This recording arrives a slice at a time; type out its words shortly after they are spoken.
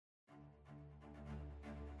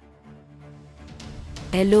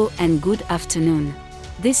Hello and good afternoon.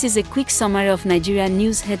 This is a quick summary of Nigerian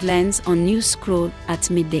news headlines on Newscroll at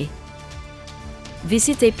midday.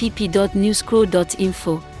 Visit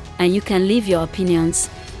app.newscroll.info and you can leave your opinions,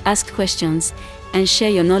 ask questions, and share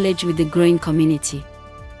your knowledge with the growing community.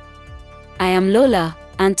 I am Lola,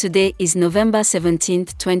 and today is November 17,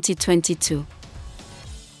 2022.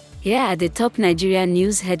 Here are the top Nigerian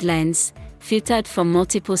news headlines, filtered from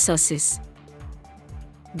multiple sources.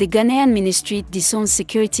 The Ghanaian Ministry disowns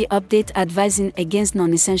security update advising against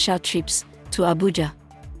non-essential trips to Abuja.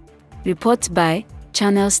 Report by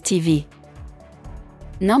Channels TV.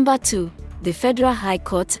 Number 2. The Federal High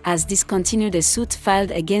Court has discontinued a suit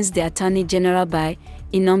filed against the Attorney General by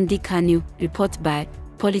Nnamdi Kanu. Report by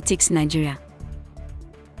Politics Nigeria.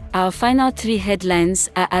 Our final 3 headlines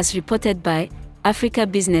are as reported by Africa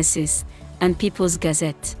Businesses and People's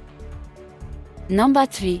Gazette. Number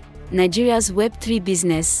 3. Nigeria's Web3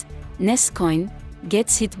 business, Nestcoin,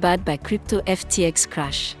 gets hit bad by crypto FTX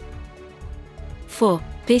crash. 4.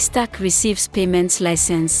 Paystack receives payments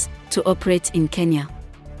license to operate in Kenya.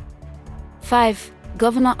 5.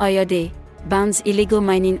 Governor Oyode bans illegal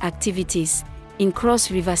mining activities in Cross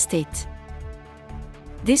River State.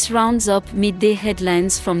 This rounds up midday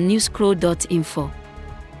headlines from newscroll.info.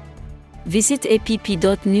 Visit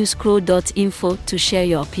app.newscroll.info to share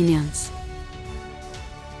your opinions.